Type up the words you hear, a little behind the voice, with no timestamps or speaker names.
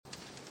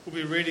We'll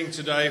be reading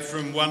today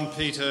from 1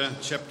 Peter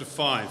chapter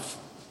 5.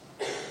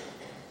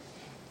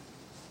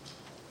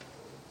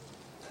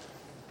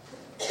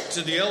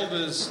 To the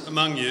elders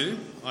among you,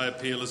 I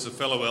appeal as a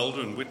fellow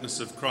elder and witness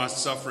of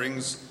Christ's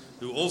sufferings,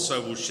 who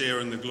also will share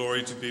in the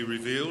glory to be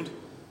revealed.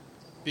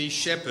 Be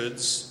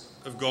shepherds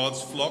of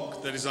God's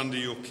flock that is under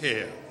your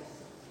care,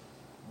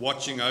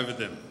 watching over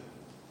them.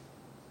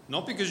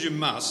 Not because you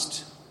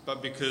must,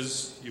 but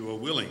because you are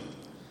willing,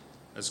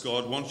 as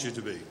God wants you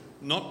to be.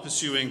 Not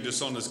pursuing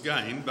dishonest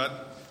gain,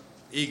 but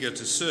eager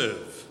to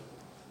serve.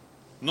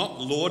 Not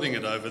lording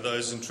it over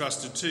those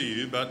entrusted to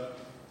you, but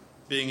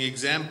being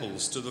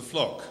examples to the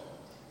flock.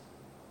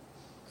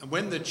 And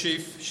when the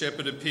chief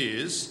shepherd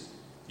appears,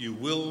 you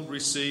will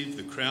receive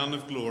the crown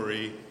of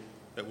glory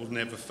that will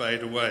never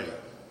fade away.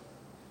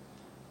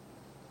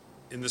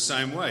 In the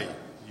same way,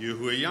 you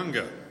who are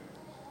younger,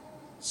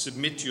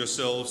 submit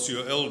yourselves to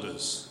your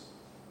elders.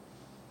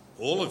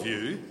 All of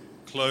you,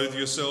 clothe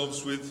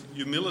yourselves with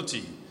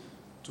humility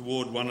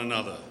toward one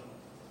another,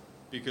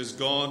 because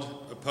God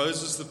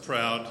opposes the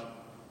proud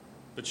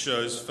but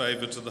shows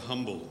favour to the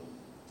humble.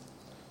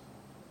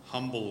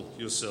 Humble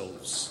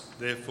yourselves,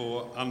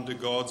 therefore, under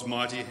God's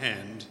mighty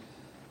hand,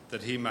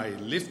 that he may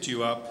lift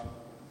you up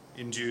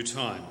in due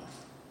time.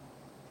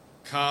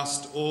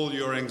 Cast all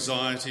your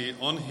anxiety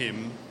on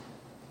him,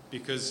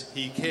 because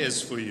he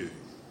cares for you.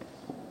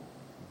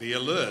 Be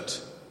alert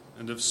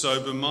and of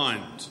sober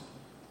mind.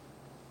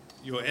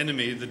 Your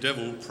enemy, the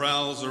devil,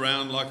 prowls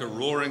around like a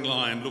roaring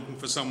lion looking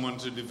for someone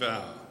to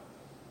devour.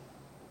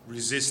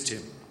 Resist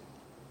him,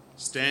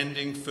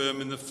 standing firm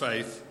in the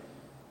faith,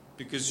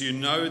 because you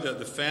know that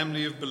the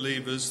family of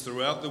believers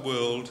throughout the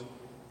world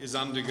is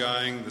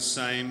undergoing the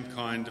same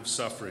kind of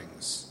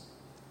sufferings.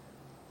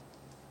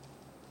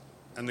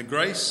 And the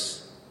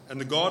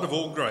God of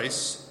all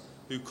grace,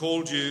 who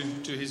called you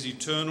to his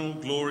eternal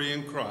glory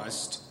in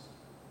Christ,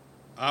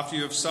 after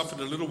you have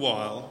suffered a little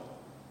while,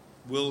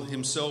 will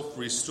himself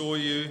restore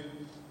you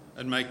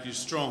and make you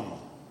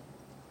strong,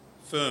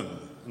 firm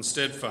and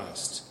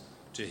steadfast.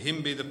 To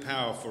him be the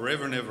power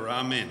forever and ever.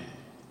 Amen.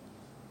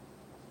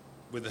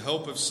 With the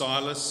help of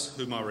Silas,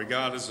 whom I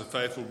regard as a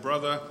faithful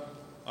brother,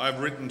 I have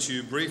written to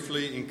you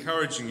briefly,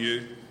 encouraging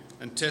you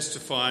and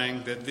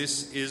testifying that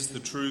this is the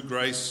true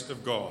grace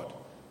of God.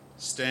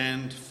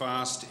 Stand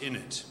fast in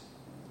it.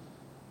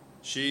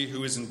 She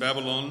who is in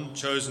Babylon,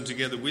 chosen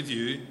together with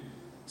you,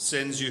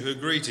 sends you her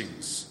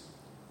greetings.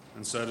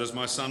 And so does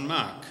my son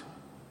Mark.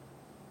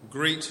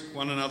 Greet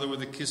one another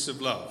with a kiss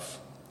of love.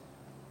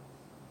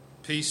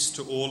 Peace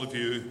to all of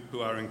you who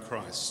are in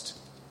Christ.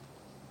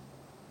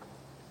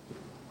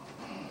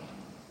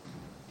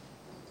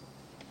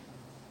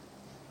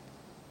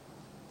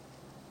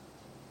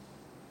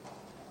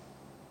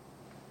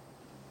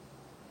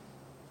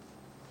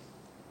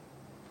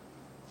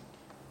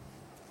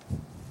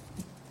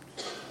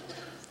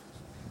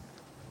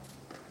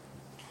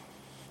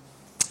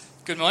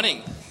 Good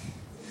morning.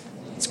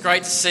 It's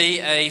great to see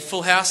a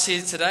full house here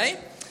today.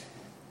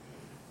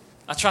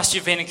 I trust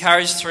you've been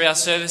encouraged through our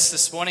service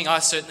this morning. I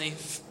certainly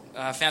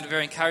found it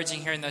very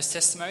encouraging hearing those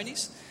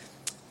testimonies.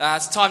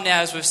 It's time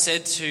now, as we've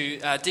said,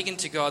 to dig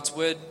into God's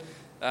Word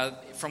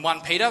from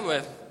 1 Peter.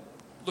 We're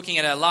looking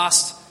at our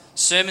last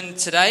sermon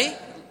today,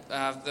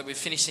 that we're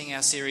finishing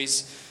our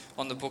series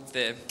on the book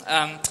there.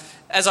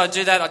 As I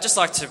do that, I'd just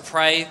like to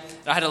pray.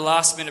 I had a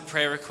last-minute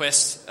prayer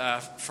request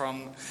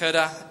from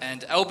Gerda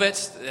and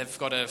Albert. They've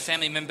got a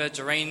family member,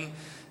 Doreen,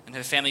 and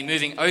her family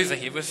moving over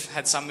here. We've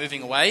had some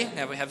moving away.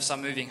 Now we have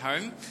some moving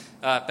home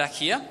back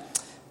here.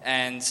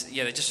 And,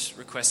 they just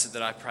requested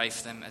that I pray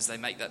for them as they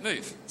make that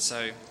move.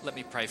 So let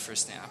me pray for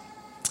us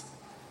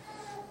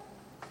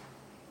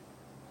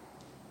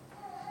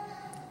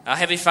now.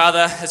 Heavenly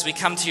Father, as we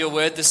come to your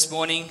word this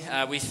morning,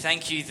 we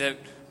thank you that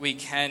we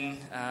can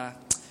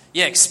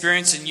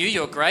experience in you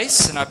your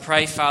grace. And I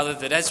pray, Father,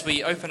 that as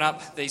we open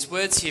up these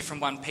words here from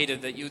 1 Peter,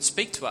 that you would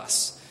speak to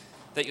us,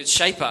 that you would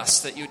shape us,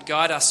 that you would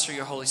guide us through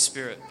your Holy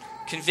Spirit,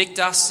 convict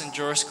us and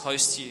draw us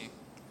close to you.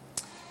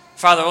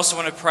 Father, I also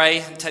want to pray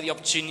and take the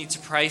opportunity to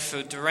pray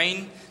for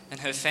Doreen and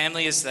her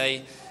family as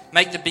they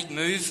make the big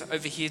move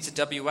over here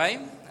to WA.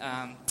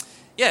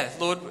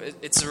 Lord,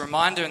 it's a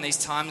reminder in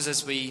these times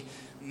as we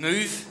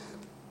move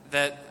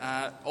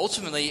that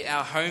ultimately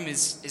our home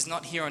is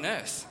not here on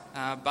earth,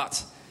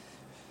 but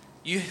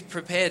you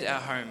prepared our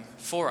home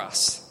for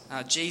us.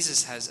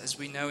 Jesus has, as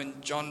we know in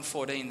John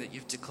 14 that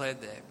you've declared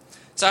there.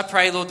 So I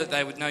pray, Lord, that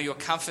they would know your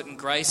comfort and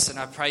grace, and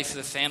I pray for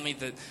the family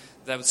that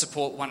they would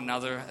support one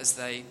another as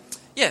they,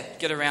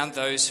 get around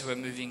those who are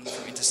moving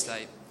from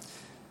interstate.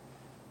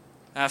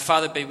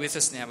 Father, be with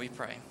us now, we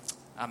pray.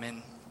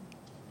 Amen.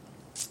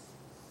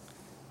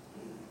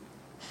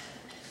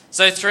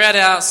 So throughout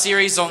our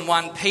series on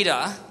 1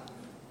 Peter,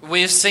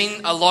 we have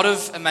seen a lot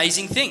of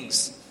amazing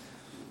things.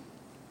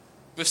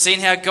 We've seen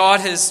how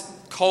God has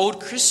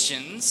called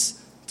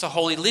Christians to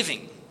holy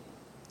living,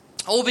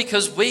 all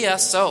because we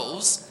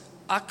ourselves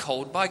are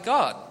called by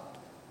God,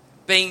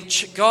 being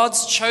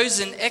God's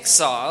chosen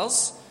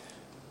exiles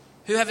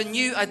who have a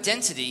new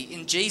identity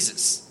in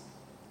Jesus.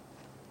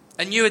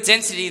 A new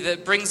identity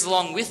that brings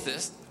along with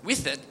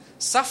it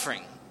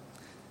suffering.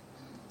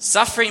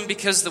 Suffering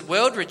because the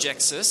world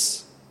rejects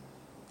us,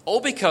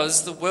 or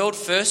because the world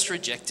first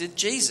rejected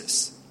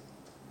Jesus.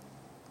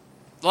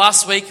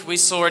 Last week we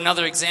saw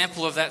another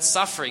example of that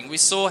suffering. We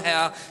saw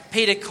how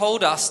Peter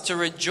called us to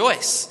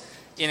rejoice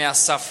in our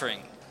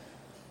suffering.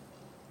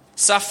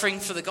 Suffering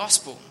for the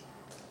gospel,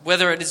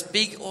 whether it is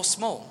big or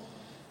small.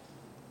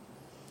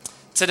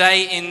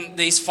 Today, in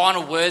these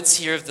final words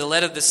here of the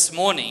letter this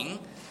morning,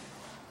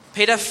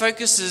 Peter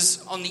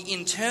focuses on the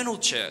internal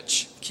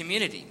church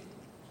community.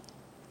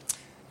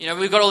 You know,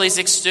 we've got all these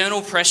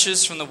external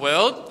pressures from the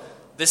world.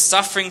 There's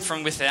suffering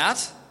from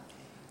without.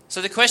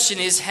 So the question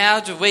is, how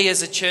do we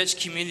as a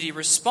church community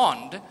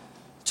respond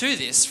to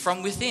this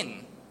from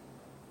within?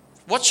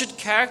 What should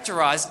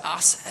characterize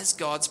us as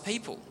God's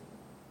people?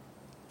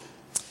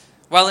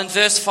 Well, in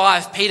verse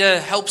 5, Peter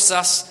helps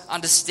us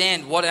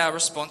understand what our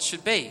response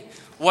should be.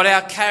 What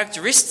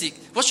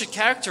should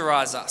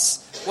characterize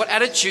us? What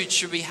attitude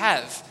should we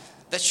have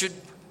that should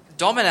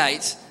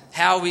dominate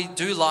how we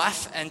do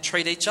life and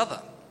treat each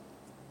other?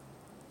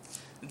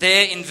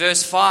 There in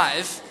verse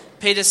 5,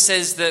 Peter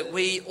says that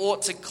we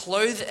ought to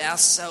clothe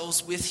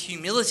ourselves with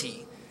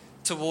humility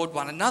toward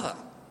one another.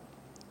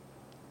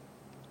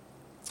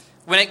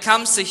 When it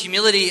comes to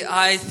humility,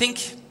 I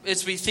think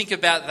as we think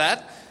about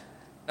that,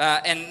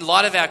 and in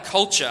light of our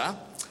culture,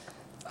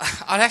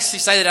 I'd actually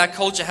say that our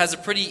culture has a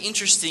pretty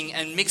interesting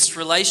and mixed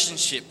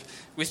relationship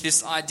with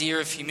this idea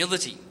of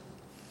humility.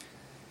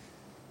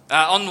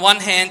 On one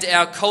hand,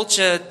 our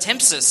culture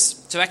tempts us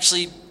to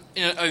actually,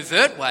 in an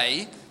overt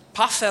way,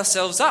 puff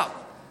ourselves up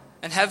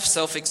and have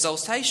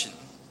self-exaltation.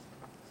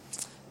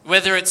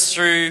 Whether it's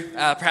through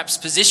perhaps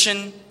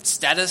position,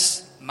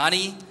 status,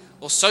 money,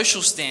 or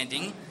social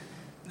standing,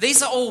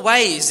 these are all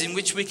ways in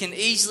which we can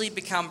easily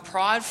become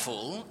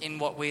prideful in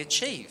what we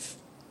achieve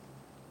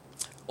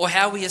or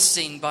how we are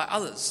seen by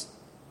others.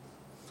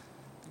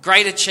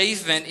 Great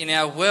achievement in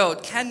our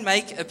world can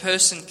make a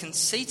person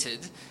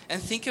conceited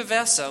and think of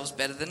ourselves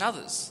better than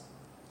others.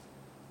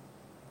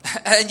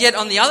 And yet,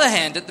 on the other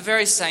hand, at the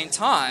very same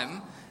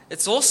time,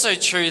 it's also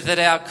true that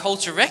our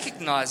culture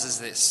recognises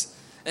this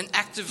and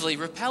actively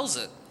repels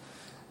it.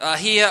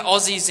 Here,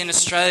 Aussies in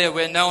Australia,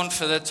 we're known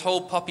for the tall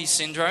poppy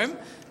syndrome.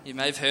 You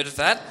may have heard of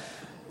that,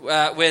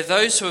 where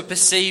those who are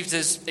perceived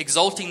as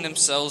exalting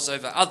themselves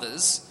over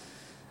others,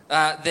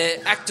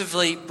 they're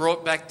actively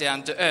brought back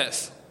down to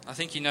earth. I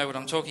think you know what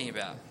I'm talking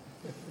about.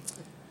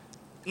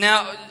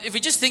 Now, if we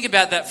just think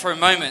about that for a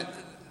moment,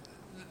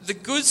 the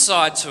good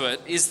side to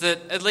it is that,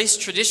 at least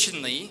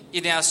traditionally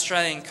in our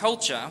Australian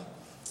culture,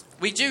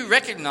 we do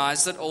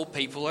recognise that all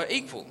people are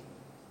equal,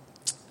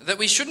 that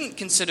we shouldn't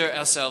consider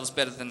ourselves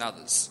better than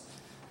others.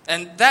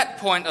 And that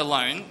point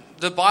alone,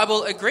 the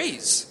Bible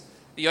agrees.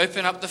 You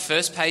open up the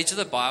first page of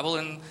the Bible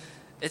and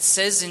it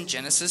says in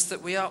Genesis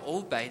that we are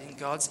all made in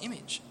God's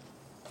image.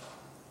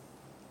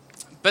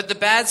 But the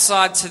bad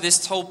side to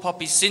this tall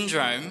poppy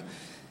syndrome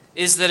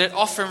is that it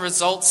often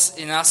results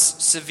in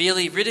us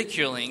severely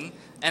ridiculing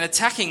and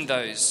attacking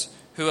those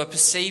who are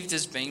perceived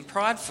as being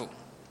prideful.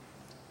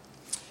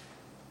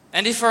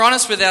 And if we're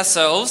honest with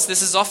ourselves,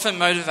 this is often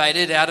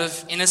motivated out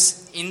of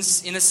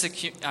insecurities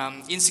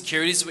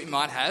that we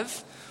might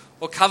have,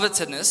 or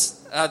covetousness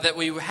that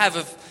we have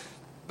of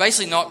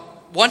basically not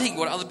wanting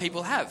what other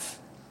people have.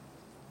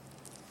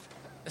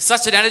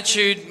 Such an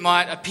attitude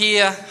might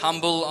appear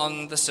humble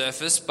on the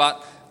surface,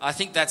 but I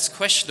think that's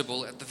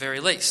questionable at the very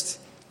least.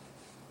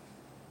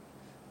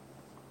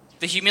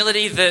 The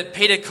humility that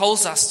Peter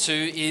calls us to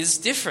is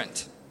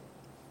different.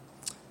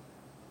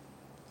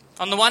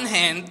 On the one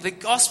hand, the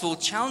gospel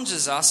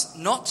challenges us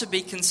not to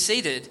be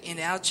conceited in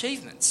our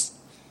achievements,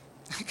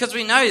 because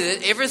we know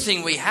that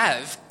everything we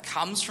have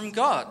comes from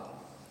God.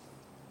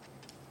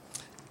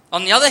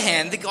 On the other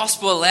hand, the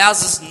gospel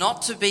allows us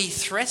not to be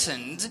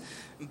threatened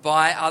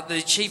by the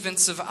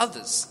achievements of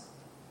others,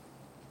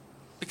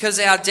 because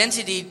our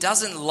identity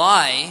doesn't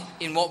lie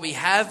in what we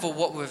have or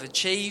what we've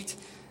achieved,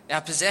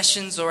 our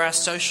possessions or our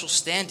social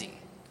standing.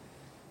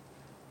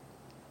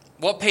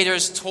 What Peter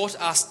has taught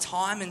us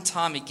time and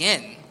time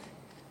again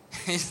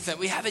is that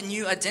we have a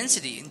new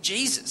identity in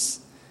Jesus.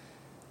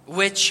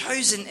 We're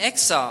chosen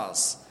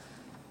exiles.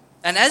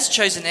 And as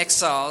chosen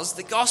exiles,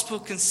 the gospel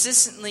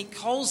consistently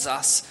calls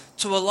us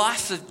to a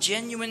life of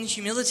genuine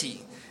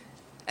humility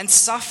and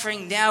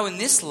suffering now in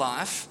this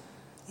life,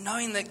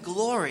 knowing that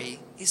glory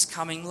is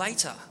coming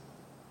later.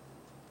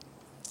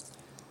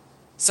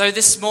 So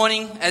this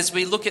morning, as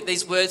we look at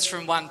these words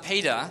from 1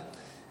 Peter,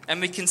 and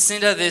we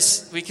consider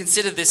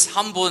this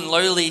humble and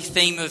lowly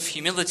theme of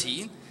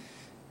humility,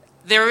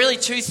 there are really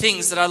two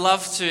things that I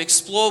love to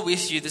explore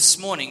with you this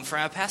morning from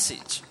our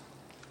passage.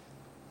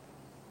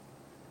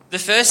 The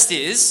first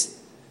is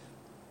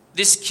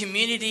this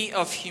community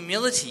of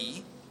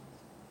humility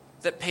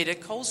that Peter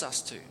calls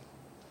us to.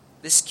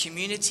 This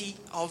community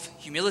of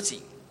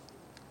humility.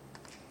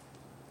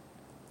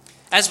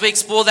 As we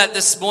explore that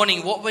this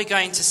morning, what we're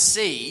going to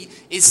see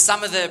is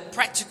some of the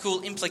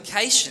practical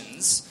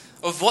implications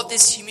of what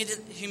this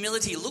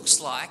humility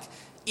looks like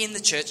in the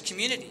church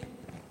community.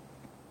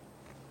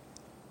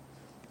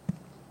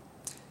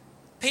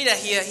 Peter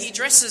here, he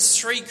addresses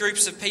three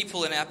groups of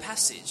people in our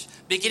passage,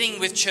 beginning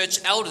with church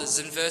elders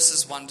in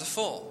verses 1 to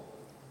 4.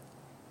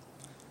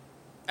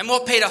 And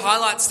what Peter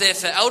highlights there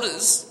for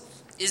elders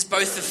is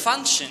both the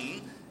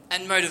function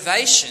and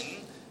motivation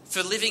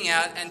for living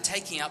out and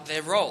taking up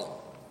their role.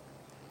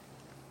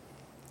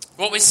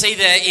 What we see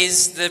there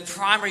is the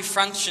primary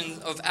function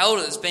of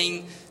elders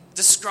being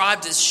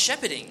described as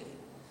shepherding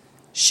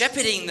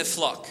the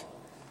flock,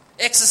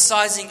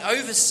 exercising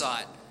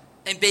oversight,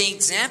 and being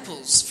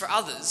examples for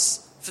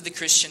others for the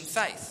Christian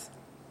faith.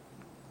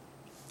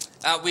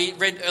 We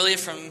read earlier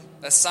from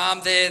a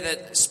psalm there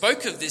that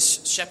spoke of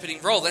this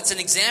shepherding role. That's an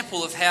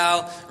example of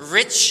how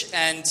rich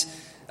and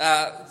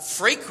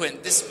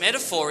frequent this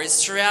metaphor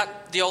is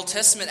throughout the Old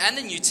Testament and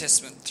the New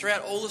Testament,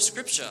 throughout all of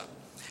Scripture.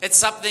 It's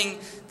something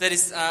that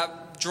is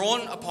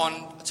drawn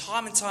upon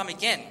time and time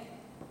again.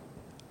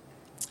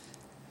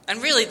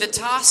 And really, the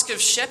task of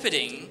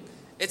shepherding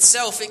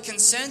itself, it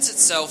concerns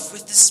itself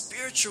with the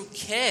spiritual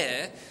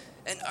care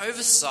and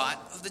oversight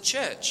of the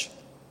church.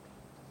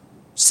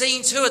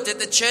 Seeing to it that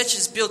the church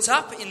is built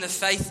up in their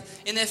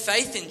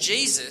faith in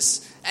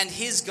Jesus and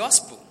his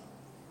gospel.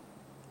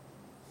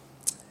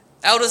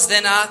 Elders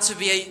then are to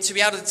be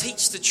able to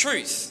teach the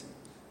truth,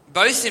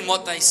 both in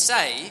what they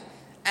say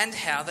and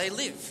how they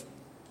live.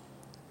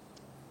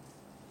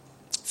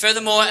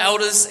 Furthermore,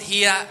 elders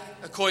here,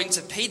 according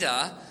to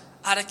Peter,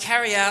 are to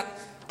carry out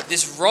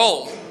this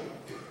role,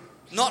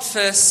 not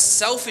for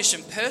selfish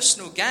and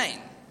personal gain.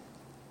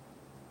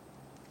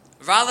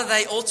 Rather,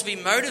 they ought to be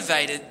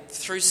motivated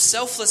through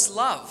selfless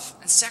love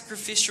and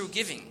sacrificial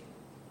giving.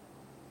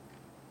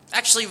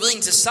 Actually willing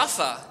to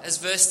suffer, as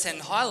verse 10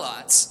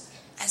 highlights,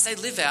 as they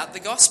live out the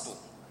gospel.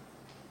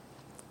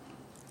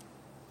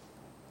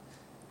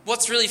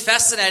 What's really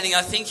fascinating,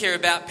 I think, here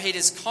about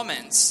Peter's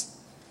comments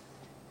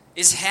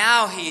is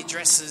how he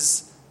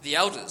addresses the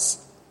elders.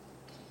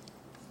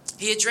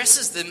 He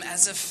addresses them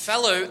as a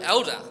fellow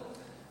elder,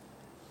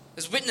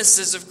 as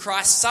witnesses of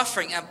Christ's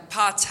suffering and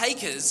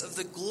partakers of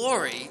the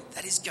glory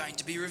that is going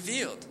to be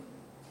revealed.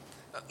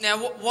 Now,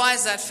 why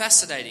is that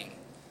fascinating?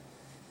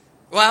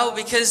 Well,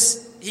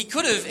 because he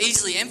could have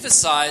easily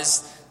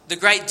emphasized the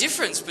great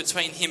difference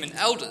between him and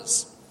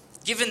elders,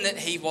 given that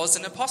he was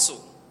an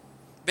apostle,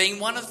 being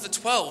one of the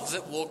 12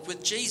 that walked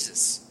with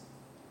Jesus.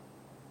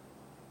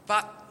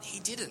 But he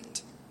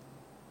didn't.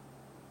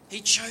 He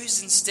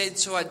chose instead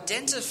to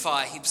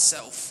identify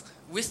himself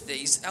with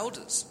these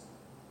elders.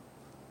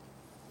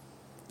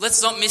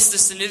 Let's not miss the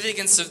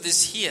significance of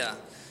this here.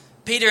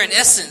 Peter, in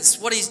essence,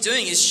 what he's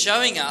doing is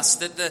showing us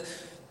that the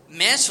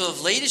mantle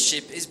of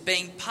leadership is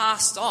being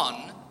passed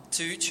on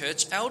to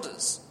church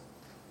elders.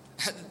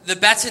 The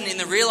baton in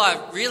the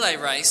relay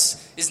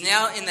race is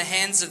now in the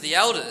hands of the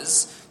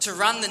elders to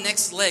run the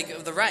next leg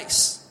of the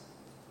race.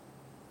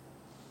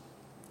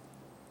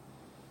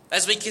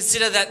 As we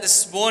consider that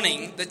this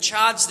morning, the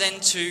charge then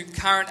to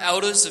current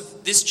elders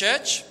of this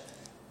church,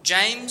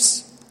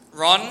 James,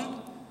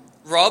 Ron,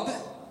 Rob,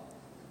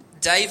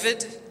 David,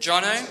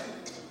 Jono,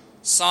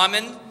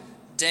 Simon,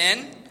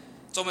 Dan.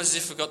 It's almost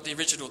as if we've got the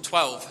original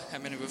 12, how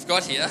many we've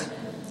got here.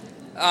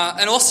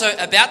 And also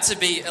about to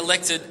be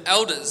elected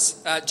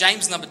elders,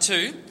 James number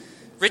 2,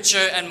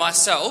 Richo and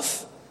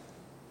myself.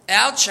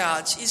 Our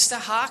charge is to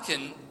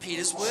hearken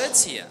Peter's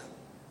words here.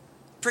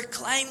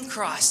 Proclaim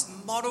Christ,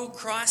 model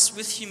Christ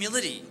with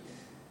humility,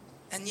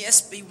 and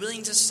yes, be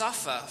willing to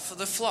suffer for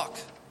the flock,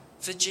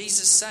 for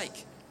Jesus'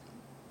 sake.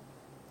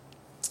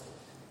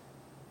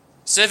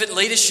 Servant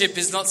leadership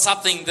is not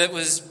something that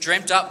was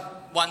dreamt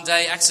up one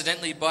day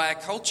accidentally by our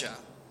culture.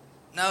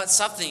 No, it's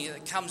something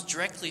that comes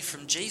directly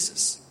from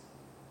Jesus.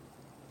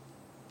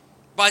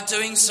 By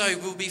doing so,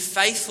 we'll be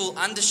faithful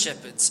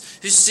under-shepherds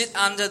who sit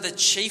under the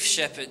chief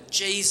shepherd,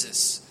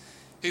 Jesus,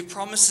 who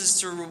promises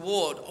to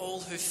reward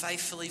all who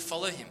faithfully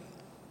follow him.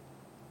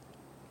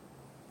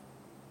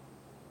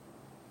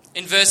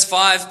 In verse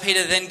 5,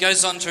 Peter then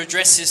goes on to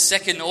address his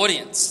second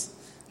audience,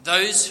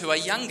 those who are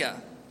younger.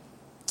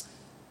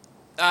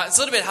 It's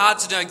a little bit hard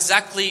to know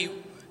exactly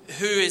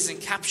who is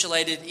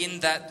encapsulated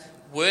in that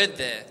word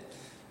there,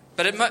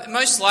 but it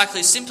most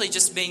likely simply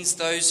just means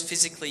those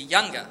physically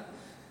younger,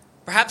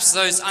 perhaps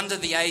those under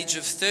the age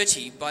of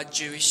 30 by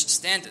Jewish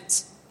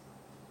standards.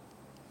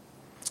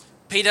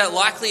 Peter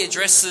likely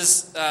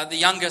addresses the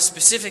younger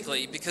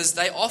specifically because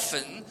they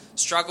often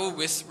struggle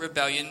with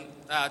rebellion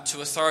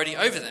to authority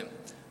over them.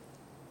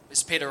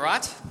 Is Peter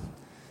right?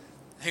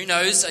 Who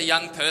knows a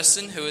young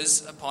person who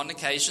has upon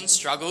occasion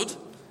struggled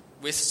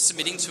with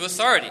submitting to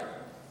authority?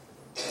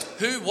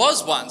 Who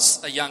was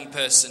once a young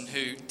person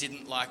who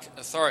didn't like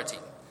authority?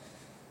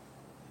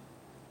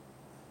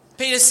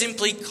 Peter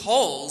simply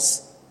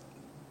calls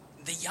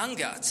the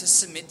younger to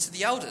submit to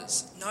the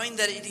elders, knowing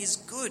that it is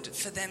good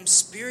for them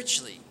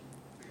spiritually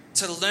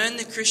to learn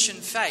the Christian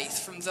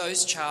faith from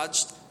those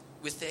charged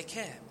with their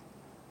care.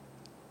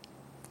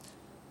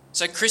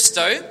 So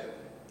Christo,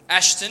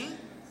 Ashton,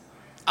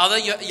 other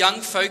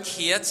young folk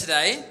here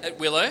today at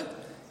Willow,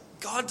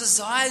 God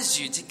desires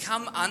you to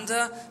come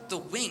under the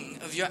wing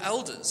of your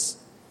elders,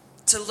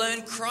 to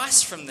learn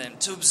Christ from them,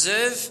 to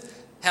observe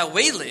how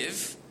we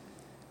live,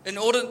 in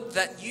order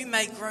that you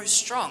may grow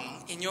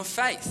strong in your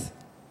faith.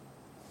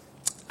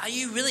 Are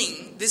you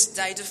willing this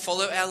day to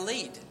follow our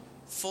lead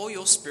for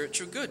your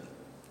spiritual good?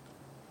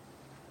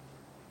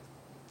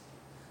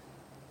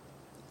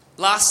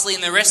 Lastly,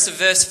 in the rest of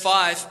verse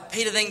 5,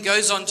 Peter then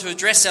goes on to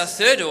address our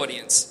third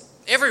audience,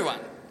 everyone,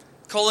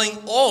 calling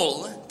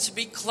all to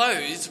be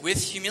clothed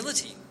with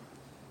humility.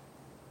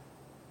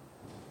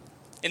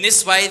 In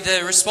this way,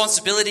 the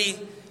responsibility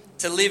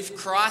to live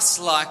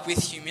Christ-like with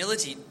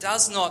humility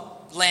does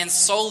not land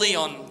solely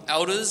on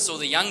elders or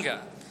the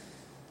younger,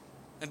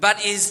 but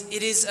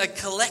it is a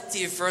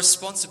collective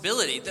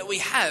responsibility that we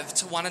have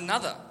to one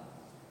another.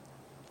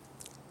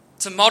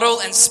 To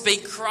model and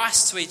speak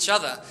Christ to each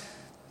other,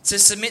 to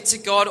submit to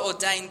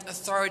God-ordained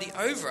authority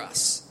over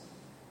us.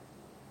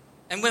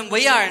 And when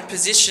we are in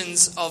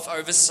positions of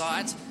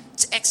oversight,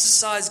 to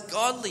exercise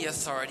godly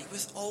authority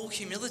with all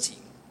humility.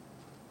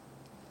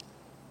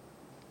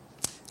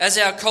 As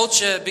our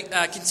culture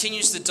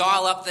continues to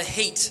dial up the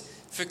heat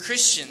for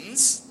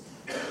Christians,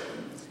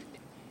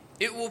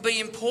 it will be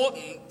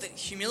important that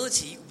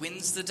humility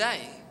wins the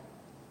day.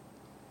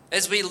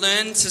 As we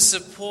learn to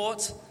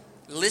support,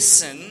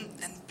 listen,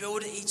 and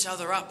build each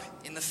other up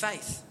in the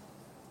faith.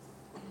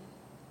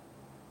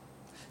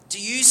 Do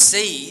you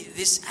see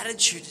this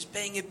attitude as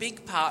being a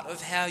big part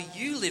of how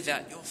you live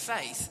out your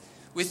faith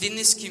within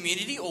this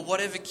community or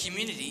whatever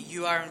community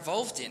you are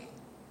involved in?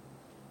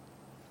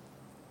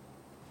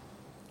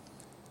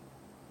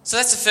 So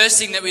that's the first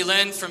thing that we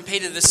learned from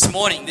Peter this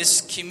morning,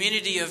 this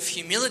community of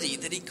humility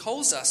that he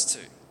calls us to.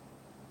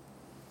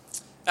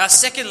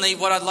 Secondly,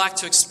 what I'd like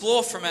to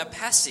explore from our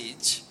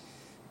passage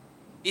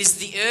is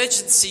the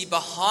urgency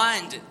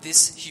behind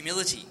this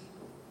humility.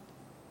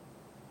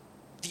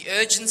 The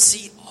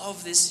urgency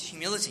of this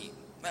humility.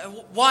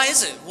 Why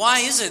is it? Why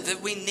is it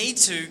that we need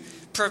to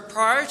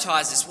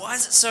prioritize this? Why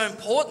is it so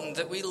important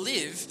that we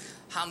live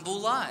humble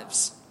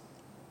lives?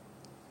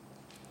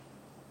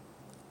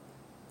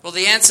 Well,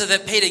 the answer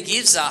that Peter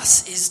gives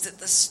us is that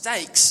the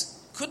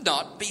stakes could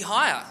not be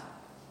higher.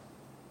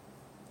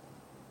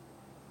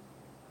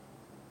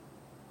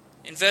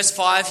 In verse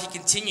 5, he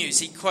continues.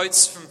 He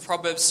quotes from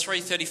Proverbs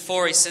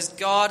 3:34. He says,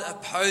 God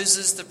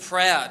opposes the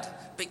proud,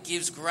 but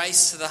gives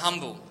grace to the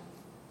humble.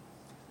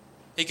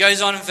 He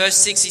goes on in verse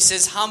 6, he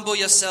says, humble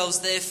yourselves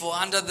therefore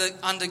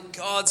under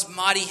God's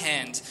mighty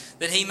hand,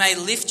 that he may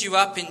lift you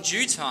up in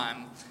due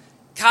time.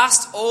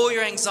 Cast all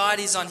your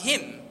anxieties on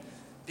him,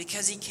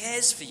 because he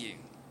cares for you.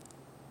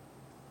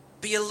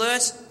 Be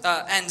alert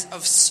and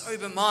of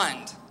sober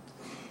mind.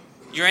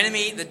 Your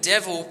enemy, the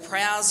devil,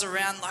 prowls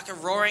around like a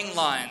roaring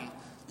lion,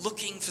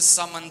 looking for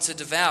someone to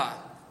devour.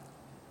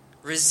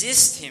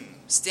 Resist him,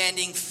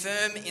 standing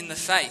firm in the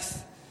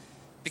faith,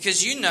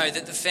 because you know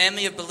that the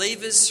family of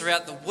believers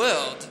throughout the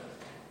world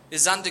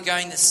is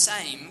undergoing the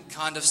same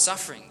kind of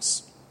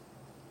sufferings.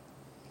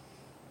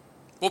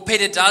 What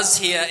Peter does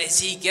here is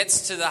he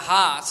gets to the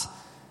heart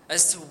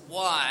as to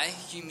why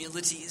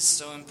humility is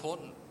so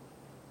important.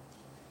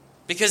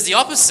 Because the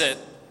opposite,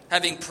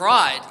 having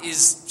pride,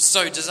 is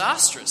so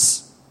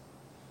disastrous.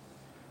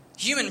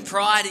 Human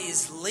pride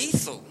is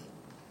lethal.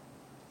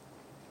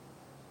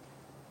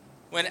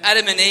 When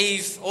Adam and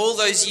Eve, all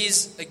those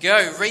years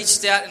ago,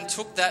 reached out and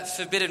took that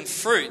forbidden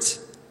fruit,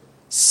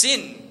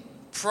 sin,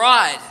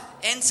 pride,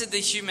 entered the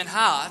human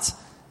heart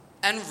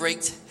and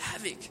wreaked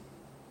havoc.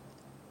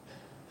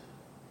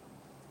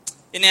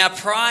 In our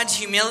pride,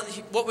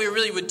 humility, what we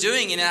really were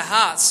doing in our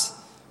hearts,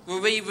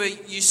 we were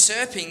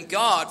usurping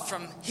God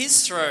from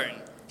his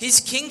throne, his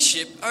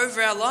kingship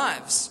over our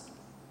lives.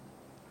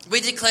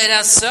 We declared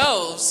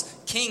ourselves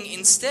king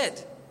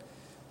instead,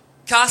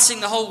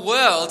 casting the whole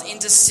world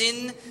into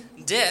sin,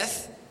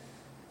 death,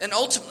 and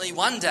ultimately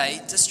one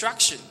day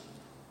destruction.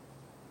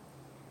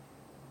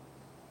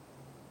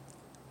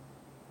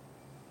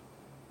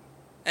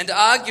 And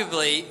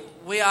arguably,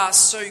 we are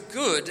so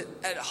good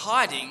at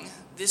hiding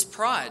this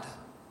pride.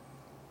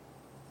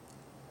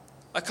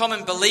 A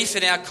common belief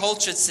in our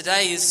culture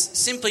today is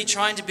simply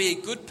trying to be a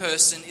good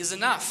person is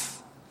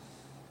enough.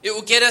 It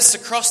will get us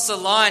across the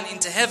line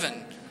into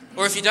heaven.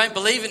 Or if you don't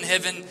believe in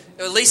heaven,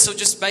 at least it'll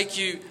just make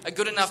you a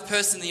good enough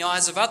person in the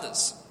eyes of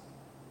others.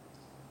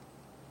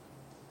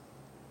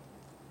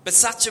 But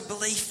such a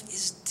belief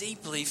is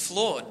deeply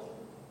flawed.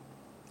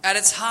 At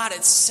its heart,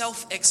 it's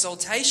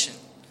self-exaltation.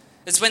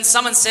 It's when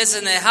someone says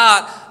in their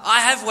heart, I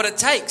have what it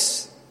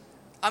takes.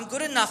 I'm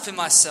good enough for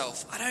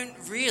myself. I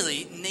don't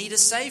really need a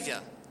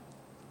saviour.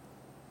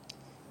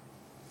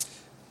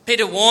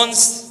 Peter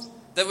warns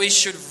that we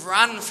should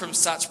run from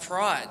such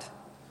pride.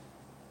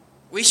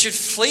 We should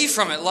flee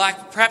from it,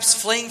 like perhaps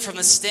fleeing from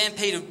the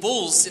stampede of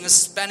bulls in a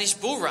Spanish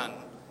bull run.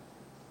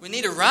 We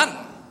need to run.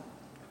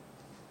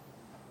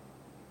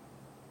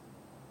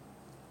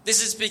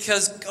 This is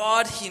because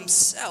God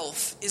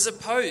himself is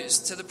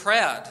opposed to the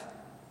proud.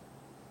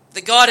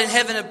 The God in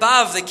heaven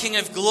above, the King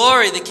of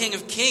glory, the King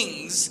of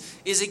kings,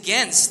 is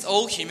against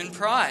all human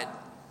pride.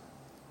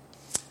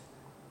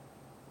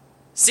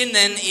 Sin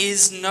then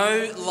is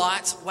no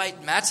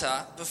lightweight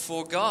matter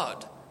before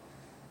God.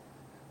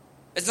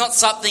 It's not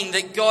something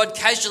that God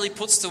casually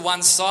puts to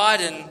one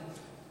side and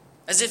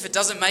as if it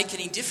doesn't make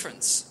any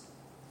difference.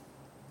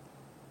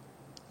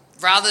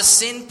 Rather,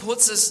 sin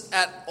puts us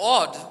at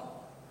odds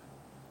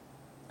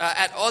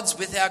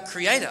with our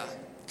Creator,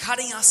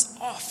 cutting us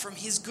off from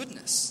His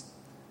goodness.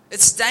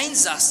 It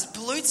stains us, it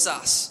pollutes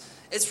us.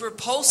 It's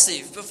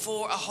repulsive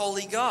before a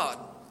holy God.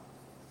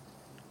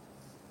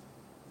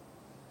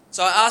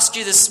 So I ask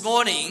you this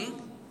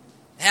morning,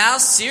 how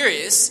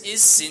serious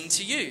is sin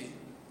to you?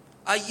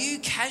 Are you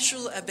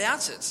casual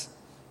about it?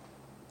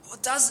 Or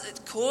does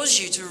it cause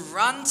you to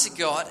run to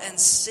God and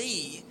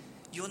see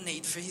your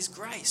need for His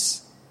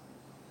grace?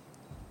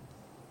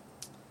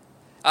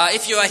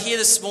 If you are here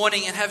this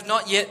morning and have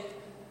not yet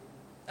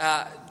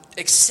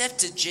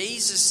accepted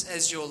Jesus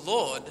as your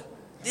Lord,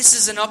 this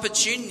is an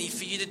opportunity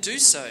for you to do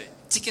so,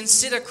 to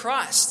consider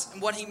Christ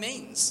and what He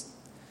means,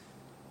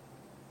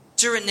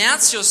 to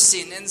renounce your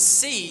sin and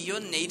see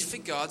your need for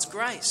God's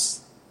grace.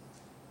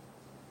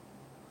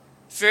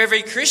 For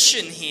every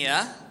Christian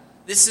here,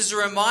 this is a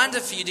reminder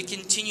for you to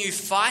continue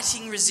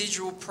fighting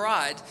residual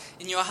pride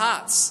in your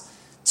hearts,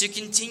 to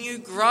continue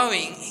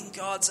growing in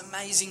God's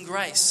amazing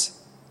grace.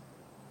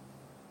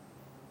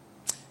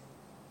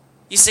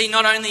 You see,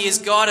 not only is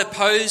God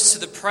opposed to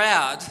the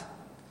proud,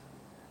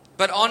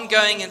 but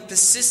ongoing and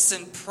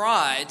persistent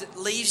pride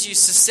leaves you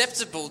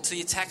susceptible to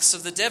the attacks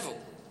of the devil.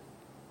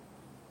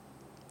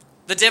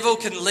 The devil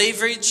can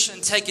leverage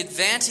and take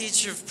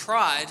advantage of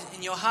pride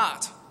in your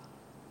heart.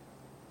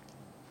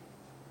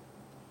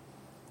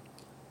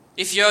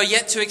 If you're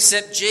yet to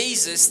accept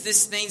Jesus,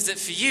 this means that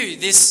for you,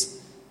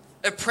 this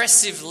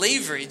oppressive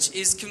leverage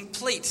is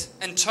complete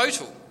and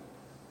total.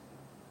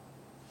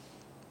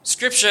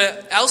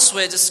 Scripture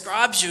elsewhere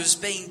describes you as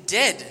being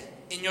dead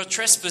in your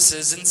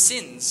trespasses and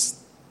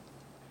sins.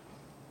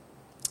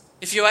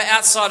 If you are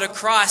outside of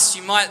Christ,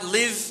 you might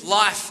live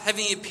life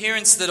having the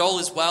appearance that all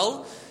is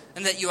well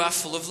and that you are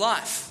full of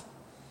life.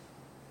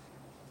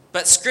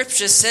 But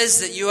Scripture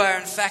says that you are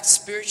in fact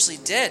spiritually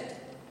dead,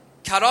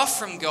 cut off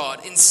from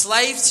God,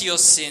 enslaved to your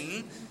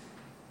sin,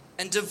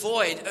 and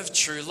devoid of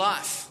true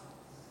life.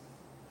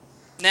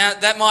 Now,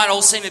 that might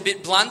all seem a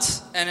bit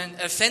blunt and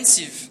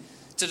offensive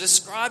to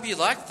describe you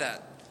like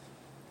that.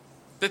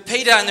 But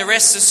Peter and the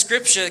rest of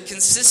Scripture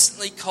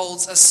consistently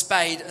calls a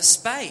spade a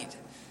spade.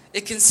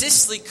 It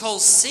consistently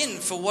calls sin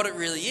for what it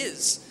really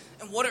is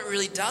and what it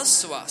really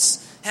does to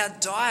us, how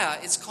dire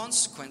its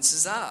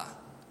consequences are.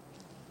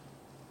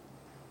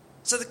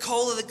 So the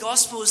call of the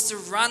gospel is to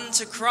run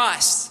to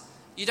Christ.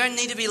 You don't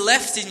need to be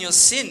left in your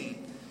sin.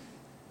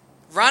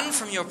 Run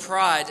from your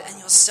pride and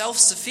your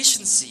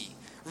self-sufficiency.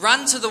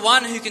 Run to the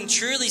one who can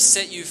truly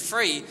set you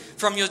free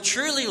from your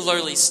truly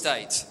lowly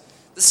state,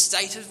 the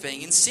state of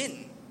being in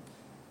sin.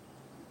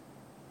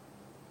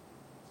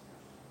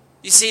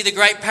 You see, the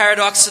great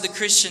paradox of the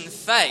Christian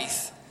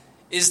faith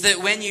is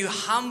that when you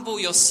humble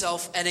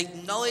yourself and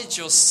acknowledge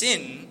your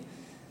sin,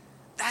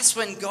 that's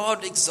when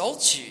God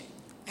exalts you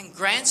and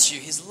grants you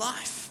His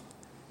life.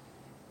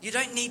 You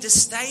don't need to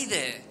stay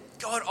there.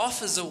 God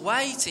offers a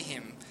way to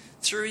Him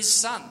through His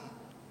Son.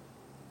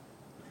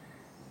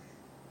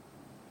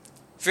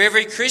 For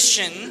every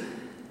Christian,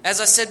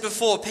 as I said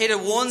before, Peter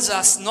warns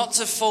us not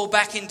to fall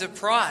back into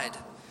pride,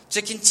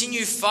 to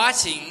continue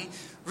fighting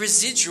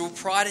residual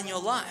pride in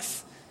your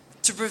life,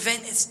 to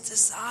prevent its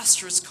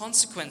disastrous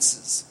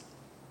consequences.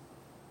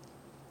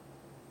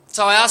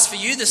 So I ask for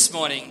you this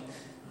morning,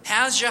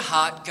 how's your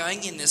heart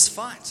going in this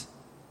fight?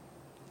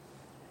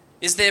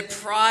 Is there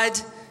pride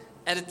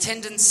and a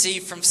tendency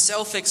from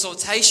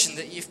self-exaltation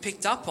that you've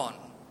picked up on,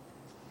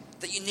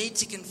 that you need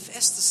to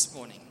confess this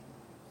morning?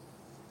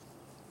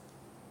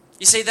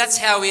 You see, that's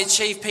how we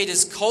achieve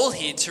Peter's call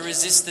here to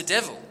resist the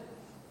devil.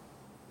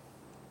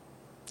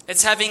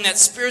 It's having that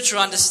spiritual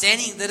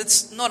understanding that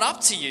it's not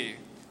up to you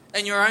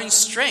and your own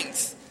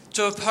strength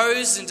to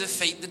oppose and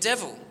defeat the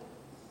devil,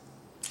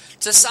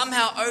 to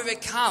somehow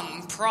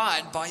overcome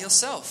pride by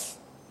yourself.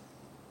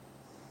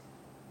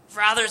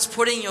 Rather, it's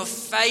putting your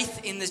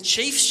faith in the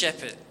chief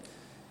shepherd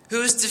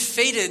who has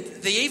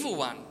defeated the evil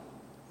one.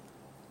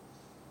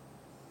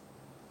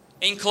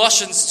 In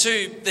Colossians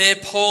 2, there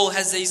Paul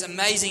has these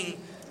amazing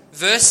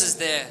verses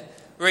there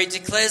where he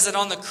declares that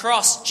on the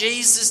cross,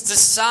 Jesus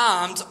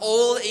disarmed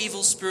all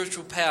evil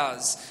spiritual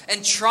powers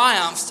and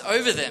triumphed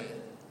over them.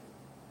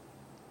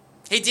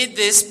 He did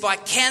this by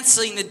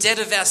cancelling the debt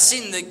of our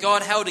sin that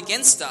God held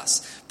against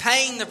us,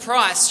 paying the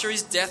price through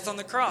His death on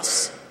the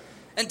cross,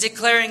 and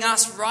declaring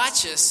us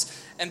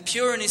righteous and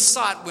pure in His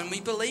sight when we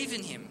believe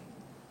in Him.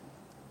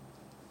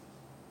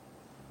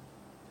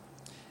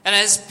 And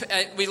as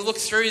we look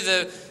through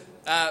the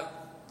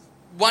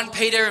 1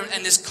 Peter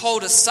and this call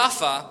to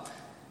suffer,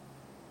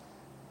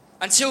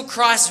 until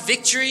Christ's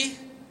victory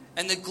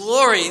and the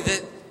glory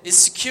that is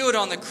secured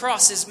on the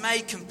cross is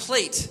made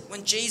complete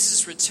when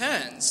Jesus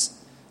returns,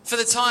 for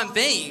the time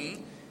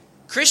being,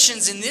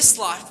 Christians in this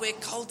life, we're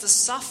called to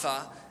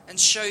suffer and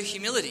show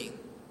humility.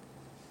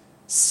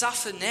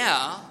 Suffer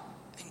now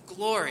and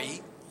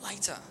glory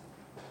later.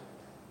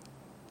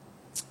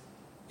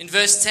 In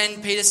verse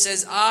 10, Peter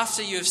says,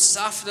 after you have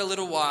suffered a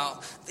little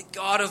while, the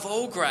God of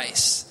all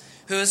grace,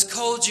 who has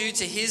called you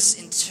to his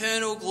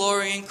eternal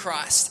glory in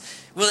Christ,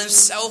 will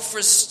himself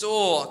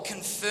restore,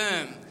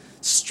 confirm,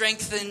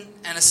 strengthen,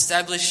 and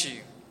establish you.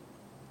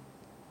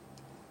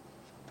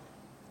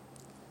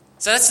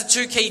 So that's the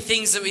two key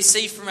things that we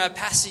see from our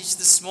passage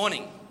this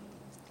morning.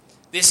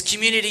 This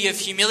community of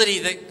humility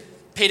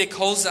that Peter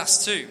calls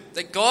us to,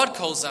 that God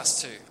calls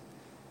us to,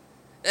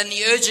 and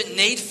the urgent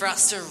need for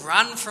us to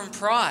run from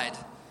pride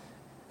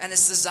and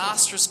its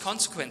disastrous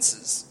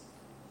consequences.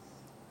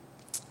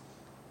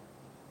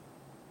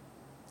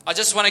 I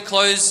just want to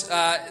close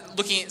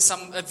looking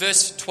at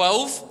verse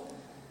 12.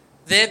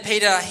 There,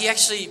 Peter, he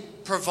actually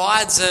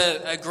provides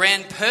a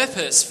grand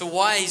purpose for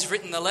why he's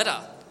written the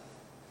letter.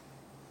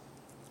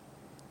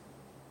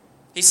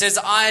 He says,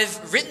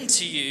 I've written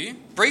to you,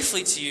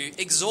 briefly to you,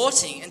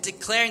 exhorting and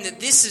declaring that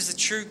this is the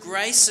true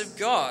grace of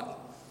God.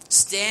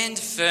 Stand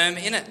firm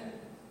in it.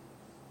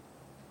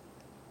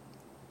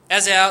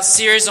 As our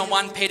series on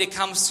 1 Peter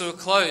comes to a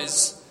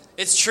close,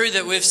 it's true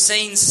that we've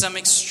seen some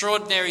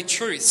extraordinary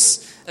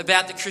truths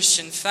about the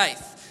Christian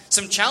faith.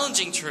 Some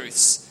challenging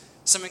truths,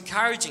 some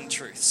encouraging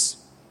truths.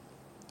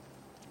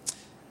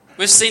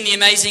 We've seen the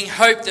amazing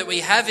hope that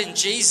we have in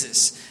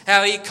Jesus,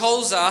 how he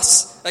called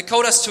us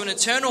to an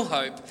eternal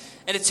hope,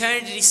 an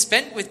eternity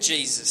spent with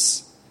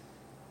Jesus.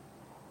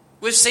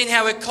 We've seen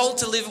how we're called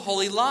to live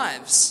holy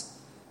lives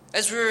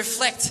as we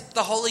reflect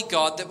the holy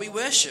God that we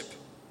worship.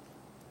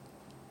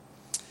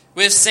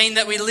 We've seen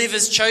that we live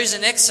as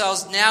chosen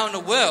exiles now in a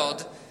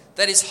world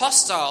that is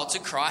hostile to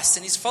Christ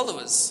and his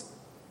followers.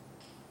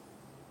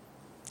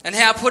 And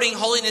how by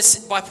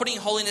putting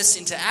holiness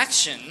into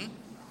action,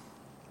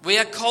 we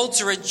are called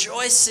to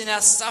rejoice in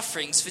our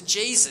sufferings for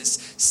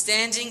Jesus,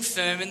 standing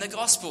firm in the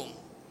gospel.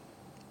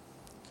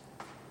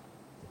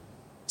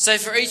 So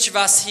for each of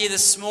us here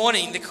this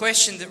morning, the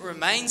question that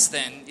remains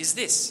then is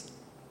this: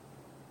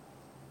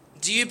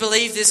 do you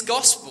believe this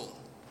gospel?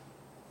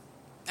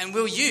 And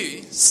will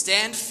you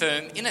stand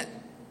firm in it,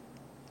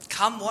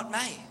 come what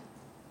may?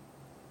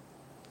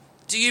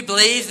 Do you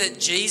believe that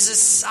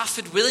Jesus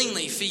suffered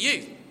willingly for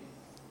you?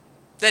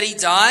 That he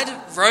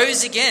died,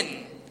 rose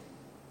again,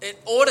 in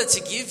order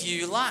to give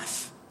you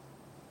life?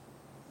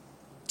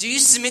 Do you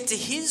submit to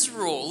his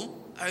rule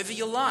over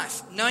your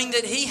life, knowing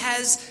that he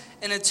has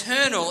an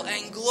eternal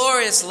and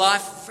glorious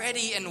life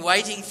ready and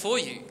waiting for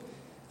you,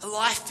 a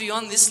life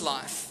beyond this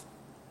life?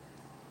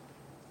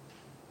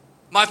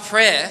 My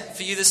prayer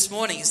for you this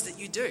morning is that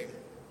you do.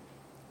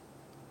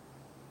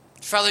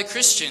 Fellow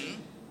Christian,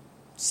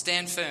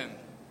 stand firm.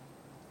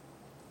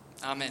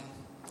 Amen.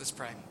 Let's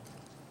pray.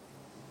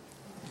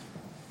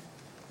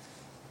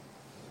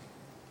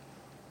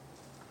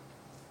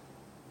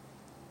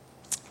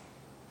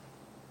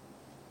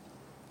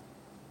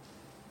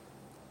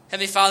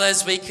 Heavenly Father,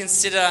 as we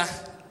consider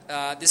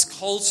this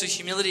call to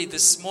humility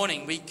this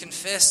morning, we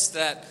confess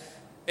that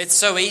it's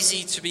so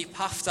easy to be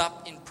puffed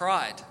up in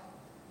pride.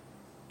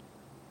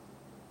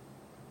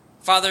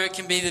 Father, it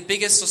can be the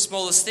biggest or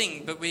smallest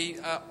thing, but we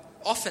are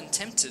often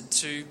tempted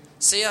to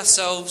see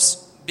ourselves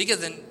bigger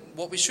than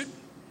what we should.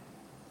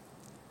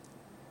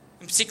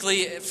 And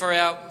particularly for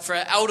our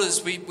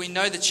elders, we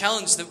know the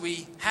challenge that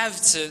we have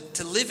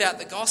to live out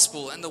the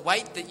gospel and the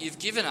weight that you've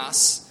given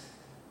us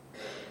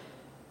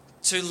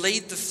to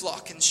lead the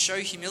flock and show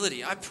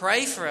humility. I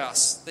pray for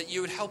us that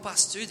you would help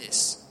us do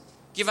this.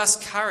 Give us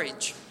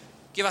courage.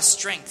 Give us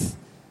strength.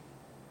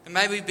 And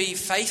may we be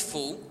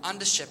faithful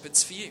under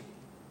shepherds for you.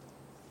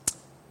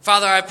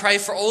 Father, I pray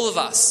for all of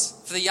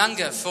us, for the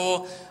younger,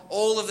 for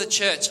all of the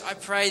church. I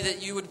pray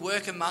that you would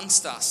work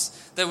amongst us,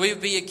 that we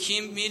would be a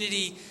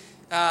community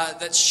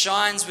that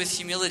shines with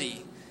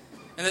humility,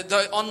 and that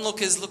the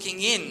onlookers looking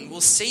in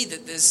will see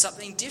that there's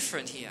something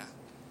different here,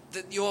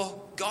 that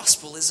your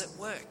gospel is at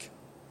work.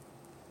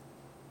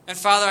 And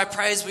Father, I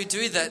pray as we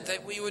do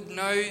that we would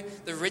know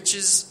the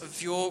riches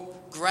of your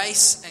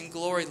grace and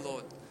glory,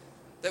 Lord,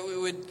 that we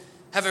would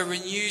have a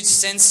renewed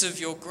sense of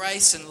your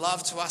grace and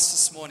love to us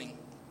this morning.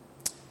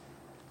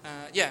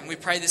 And we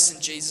pray this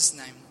in Jesus'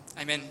 name.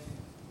 Amen.